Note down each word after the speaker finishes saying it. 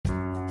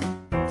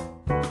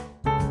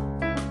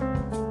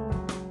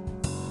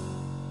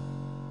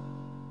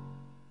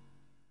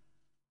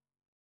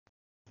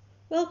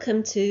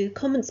Welcome to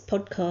Comments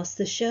Podcast,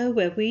 the show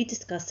where we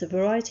discuss a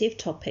variety of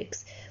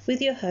topics with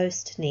your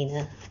host,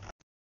 Nina.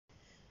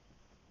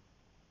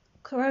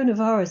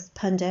 Coronavirus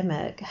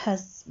pandemic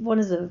has one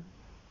of the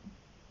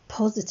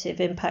positive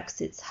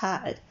impacts it's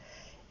had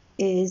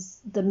is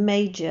the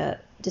major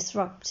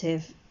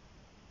disruptive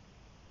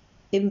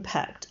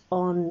impact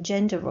on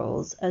gender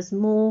roles as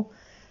more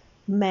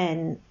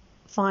men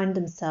find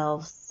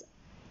themselves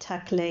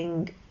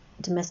tackling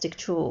domestic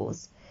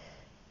chores.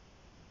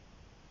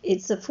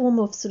 It's a form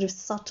of sort of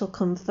subtle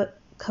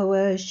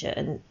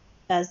coercion,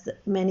 as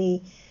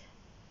many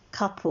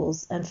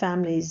couples and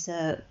families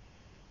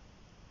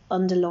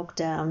under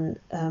lockdown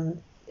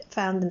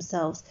found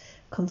themselves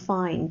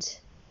confined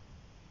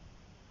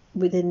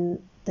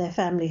within their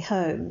family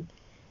home,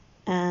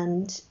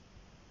 and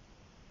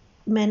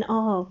men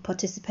are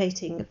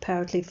participating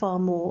apparently far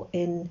more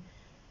in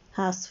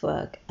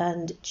housework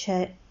and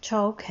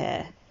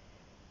childcare,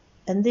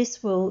 and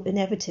this will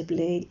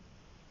inevitably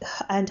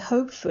and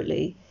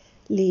hopefully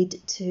lead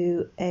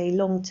to a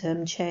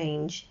long-term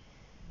change.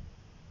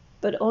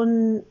 But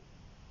on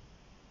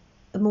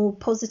a more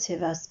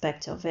positive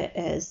aspect of it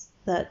is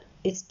that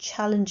it's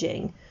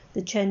challenging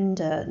the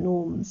gender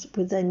norms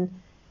within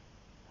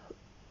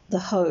the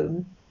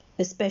home,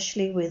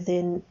 especially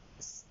within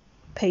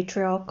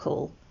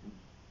patriarchal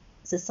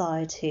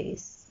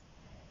societies,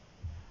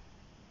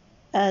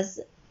 as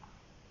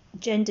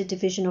gender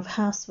division of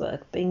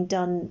housework being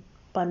done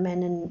by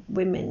men and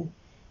women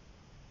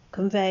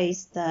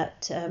conveys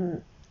that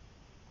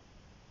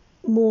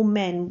more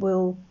men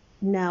will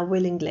now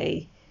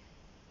willingly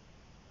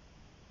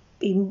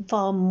be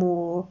far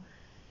more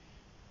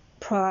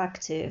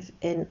proactive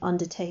in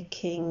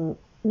undertaking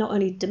not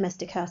only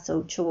domestic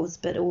household chores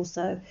but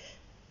also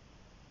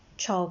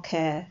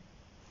childcare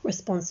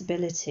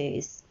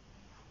responsibilities.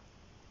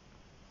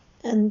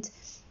 And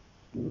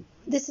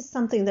this is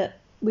something that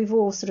we've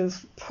all sort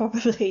of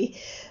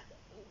probably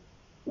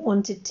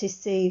wanted to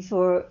see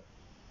for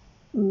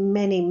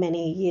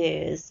many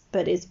years,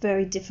 but it's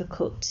very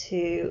difficult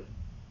to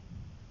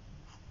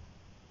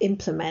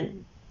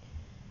implement.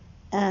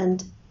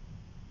 And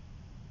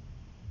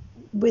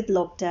with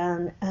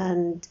lockdown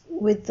and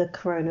with the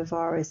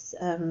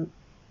coronavirus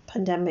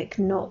pandemic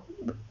not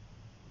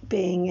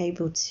being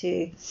able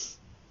to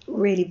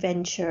really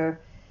venture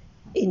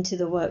into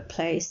the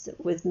workplace,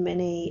 with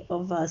many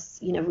of us,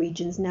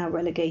 regions now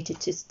relegated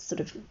to sort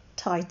of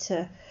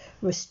tighter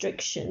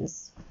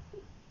restrictions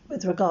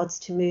with regards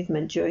to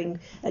movement during,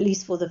 at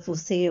least for the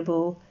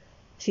foreseeable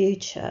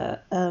future,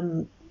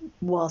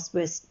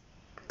 whilst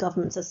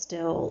governments are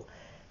still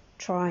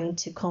trying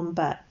to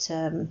combat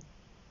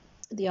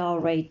the R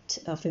rate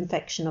of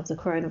infection of the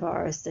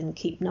coronavirus and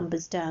keep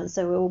numbers down.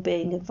 So we're all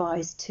being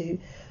advised to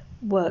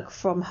work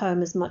from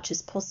home as much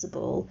as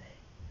possible.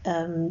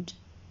 And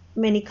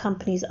many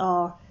companies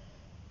are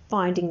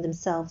finding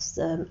themselves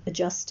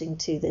adjusting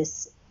to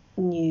this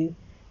new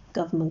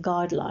government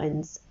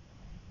guidelines.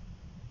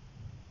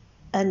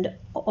 And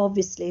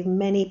obviously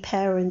many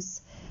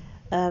parents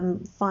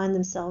find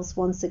themselves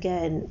once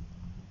again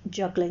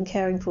juggling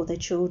caring for their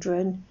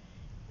children,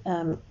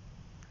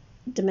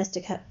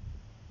 domestic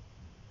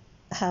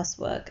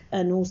housework,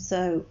 and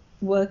also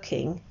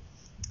working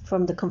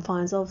from the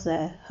confines of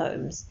their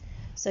homes.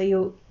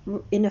 So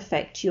in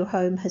effect, your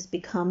home has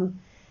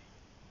become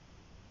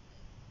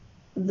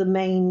the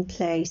main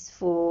place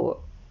for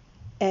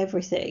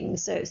everything.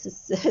 So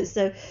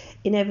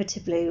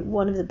inevitably,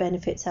 one of the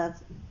benefits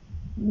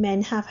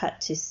men have had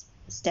to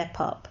step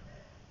up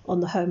on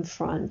the home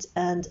front,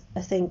 and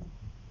I think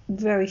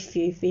very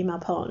few female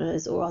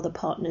partners or other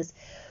partners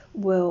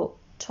will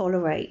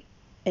tolerate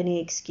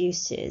any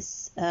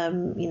excuses.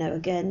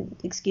 Again,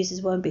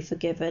 excuses won't be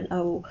forgiven.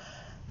 Oh,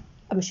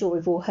 I'm sure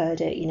we've all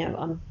heard it.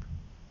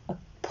 I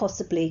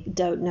possibly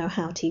don't know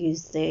how to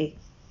use the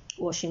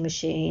washing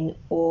machine,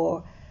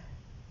 or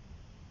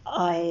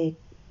I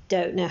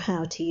don't know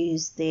how to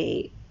use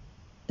the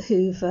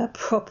Hoover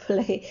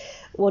properly,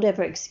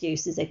 whatever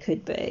excuses there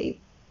could be.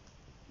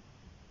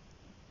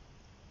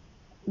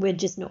 We're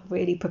just not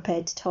really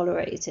prepared to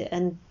tolerate it.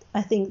 And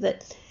I think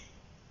that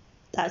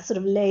sort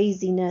of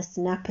laziness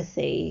and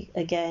apathy,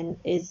 again,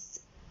 is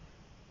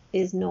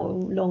no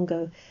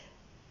longer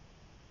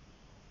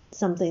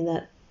something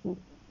that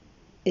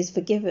is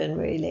forgiven,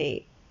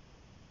 really.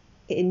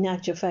 In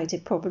actual fact,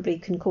 it probably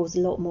can cause a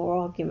lot more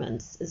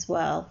arguments as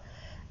well,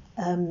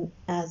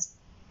 as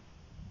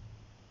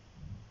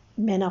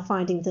men are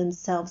finding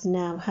themselves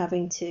now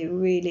having to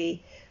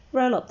really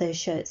roll up their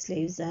shirt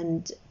sleeves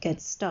and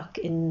get stuck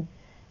in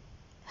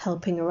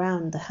helping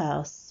around the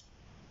house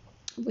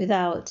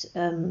without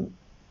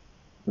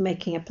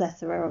making a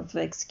plethora of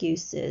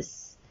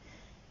excuses.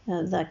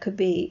 That could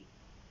be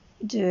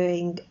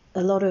doing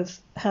a lot of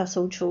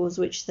household chores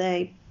which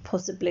they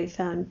possibly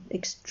found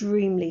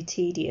extremely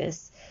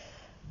tedious,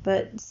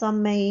 but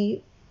some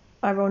may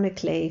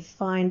ironically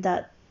find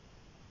that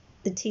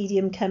the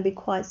tedium can be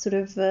quite sort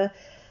of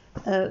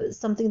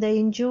something they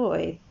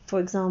enjoy. For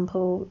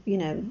example,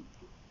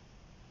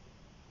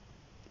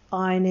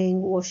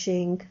 ironing,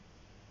 washing,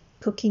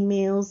 cooking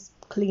meals,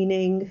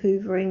 cleaning,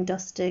 hoovering,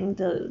 dusting.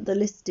 The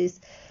list is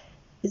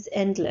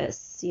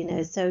endless, you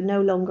know. So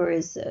no longer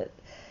is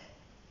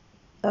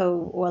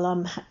oh well,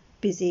 I'm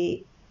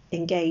busy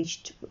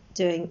engaged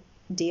doing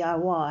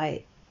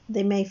DIY.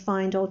 They may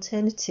find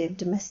alternative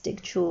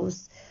domestic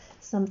chores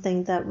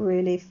something that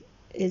really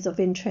is of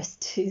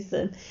interest to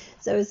them.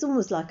 So it's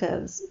almost like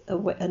an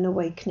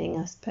awakening,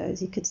 I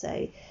suppose you could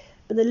say.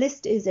 But the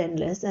list is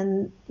endless,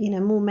 and you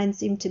know, more men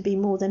seem to be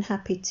more than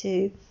happy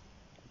to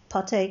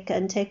partake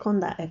and take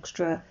on that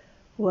extra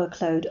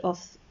workload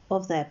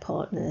of their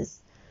partners.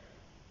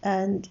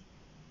 And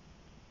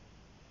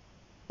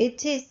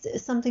it is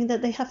something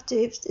that they have to,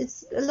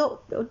 it's a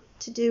lot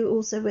to do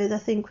also with, I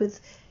think, with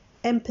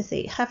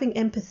empathy, having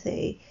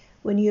empathy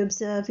when you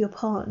observe your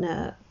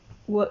partner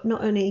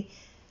not only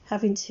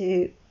having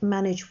to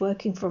manage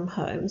working from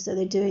home, so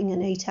they're doing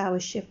an 8-hour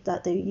shift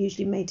that they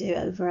usually may do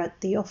over at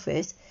the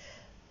office,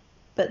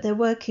 but they're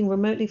working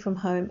remotely from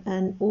home,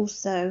 and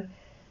also,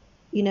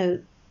 you know,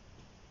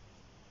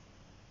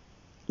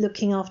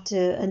 looking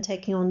after and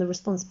taking on the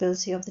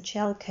responsibility of the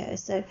childcare.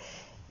 So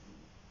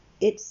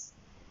it's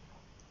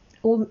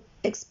all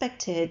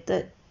expected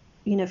that,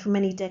 you know, for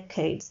many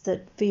decades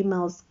that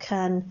females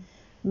can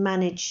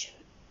manage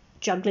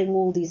juggling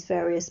all these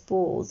various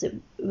balls. It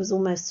was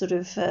almost sort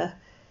of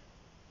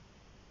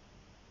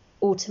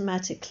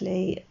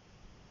automatically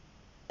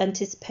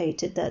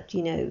anticipated that,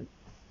 you know,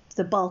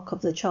 the bulk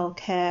of the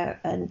childcare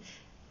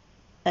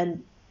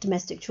and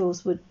domestic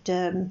chores would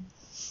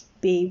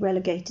be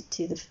relegated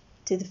to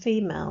the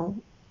female.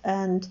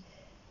 And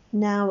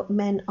now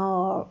men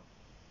are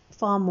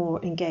far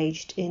more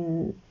engaged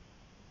in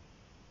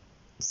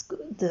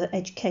the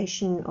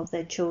education of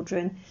their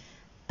children,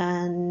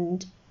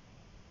 and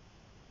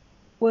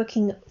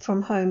working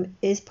from home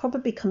is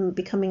probably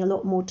becoming a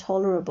lot more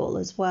tolerable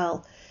as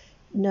well,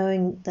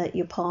 knowing that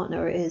your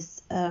partner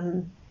is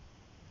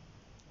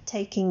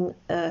taking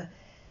a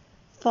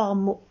far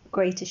more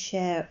greater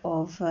share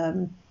of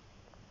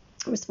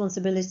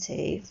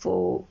responsibility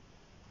for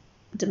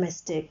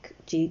domestic,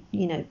 you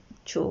know,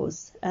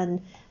 chores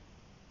and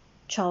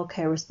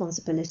childcare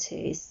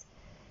responsibilities,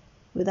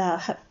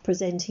 without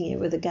presenting it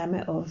with a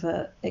gamut of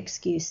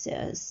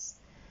excuses.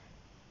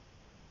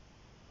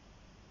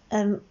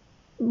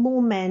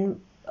 More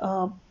men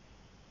are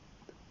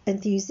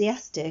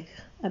enthusiastic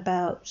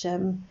about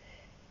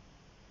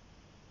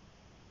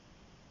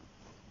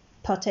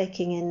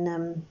partaking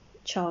in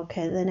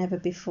childcare than ever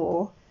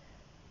before.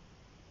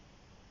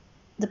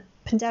 The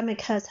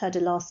pandemic has had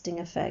a lasting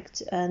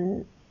effect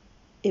and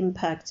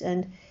impact,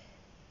 and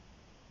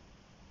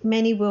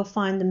many will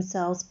find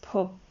themselves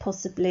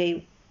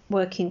possibly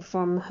working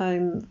from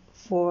home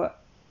for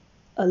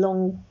a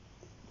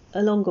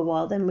longer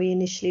while than we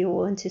initially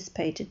all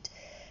anticipated.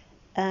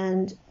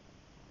 And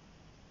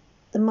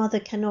the mother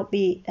cannot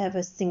be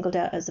ever singled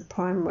out as a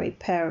primary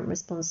parent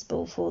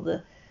responsible for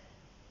the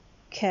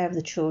care of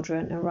the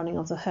children and running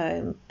of the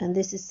home. And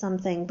this is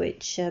something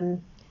which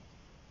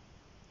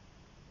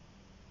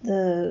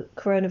the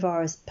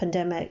coronavirus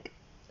pandemic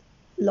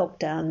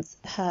lockdowns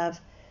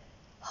have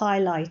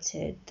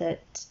highlighted,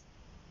 that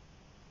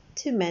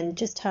to men,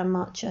 just how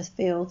much I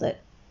feel that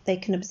they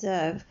can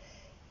observe.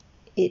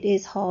 It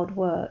is hard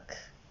work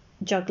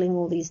juggling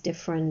all these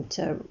different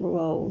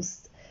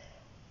roles,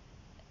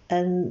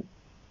 and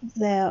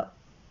they're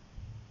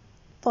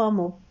far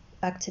more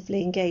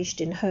actively engaged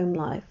in home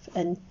life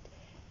and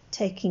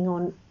taking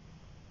on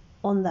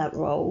that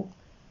role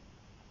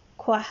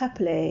quite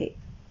happily.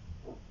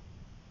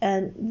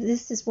 And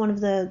this is one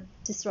of the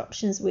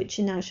disruptions which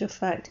in actual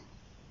fact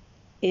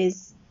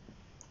is,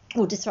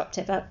 or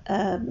disruptive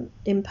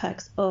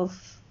impacts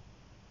of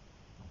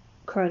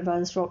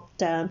coronavirus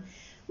lockdown,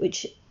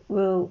 which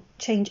will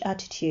change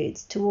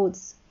attitudes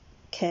towards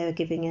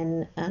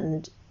caregiving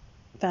and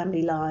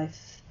family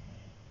life.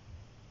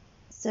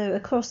 So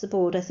across the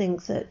board, I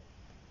think that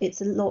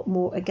it's a lot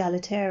more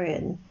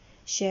egalitarian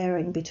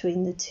sharing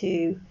between the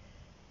two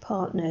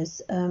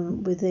partners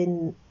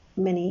within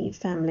many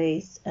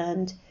families.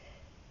 And,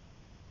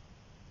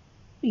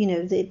 you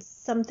know, it's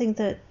something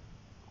that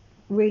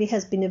really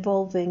has been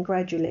evolving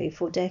gradually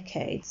for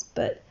decades,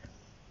 but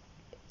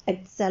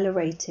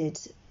accelerated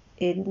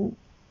in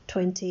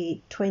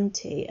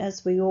 2020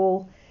 as we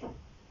all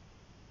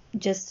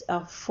just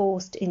are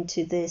forced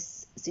into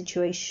this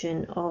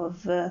situation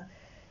of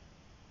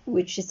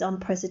which is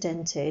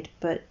unprecedented,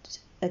 but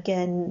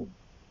again,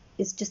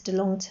 it's just a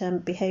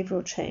long-term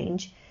behavioural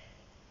change.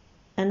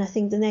 And I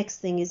think the next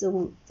thing is,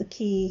 all the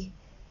key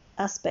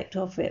aspect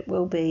of it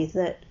will be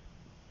that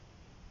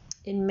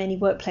in many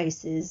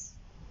workplaces,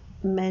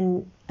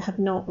 men have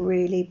not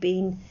really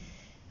been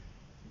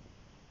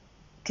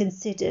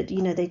considered,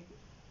 you know, they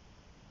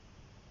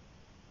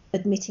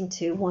admitting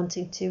to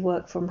wanting to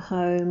work from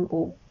home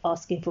or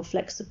asking for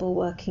flexible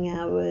working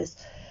hours,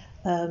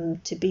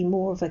 to be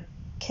more of a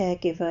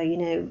caregiver, you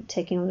know,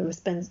 taking on the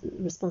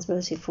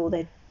responsibility for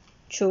their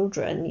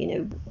children, you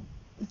know,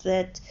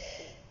 that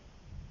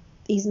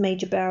these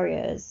major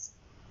barriers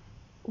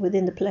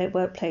within the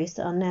workplace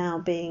are now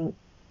being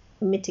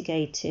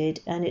mitigated,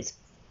 and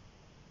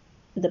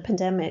the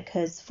pandemic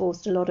has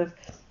forced a lot of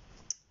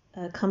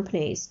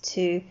companies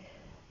to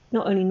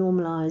not only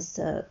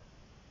normalise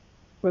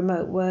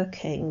remote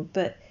working,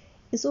 but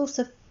it's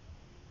also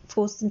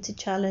forced them to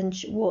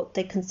challenge what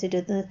they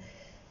consider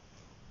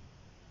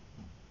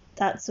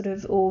that sort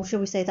of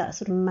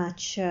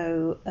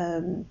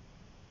macho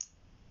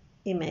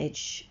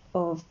image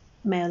of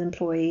male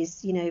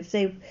employees. You know,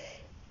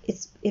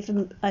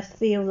 I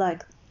feel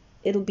like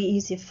it'll be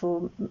easier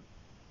for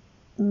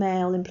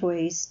male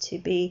employees to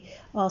be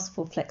asked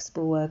for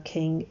flexible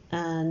working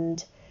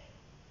and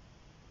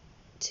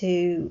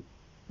to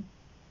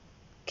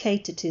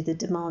cater to the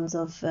demands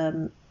of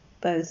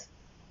both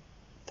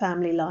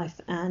family life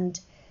and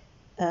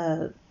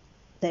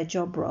their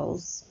job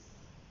roles.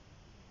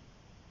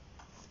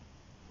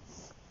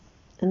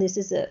 And this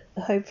is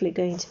hopefully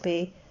going to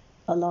be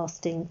a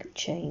lasting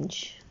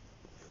change.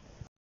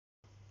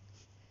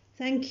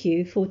 Thank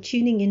you for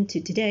tuning in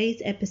to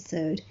today's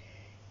episode.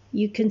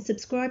 You can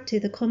subscribe to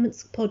the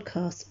Comments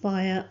podcast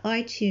via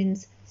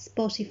iTunes,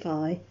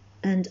 Spotify,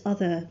 and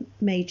other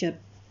major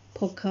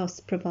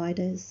podcast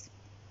providers.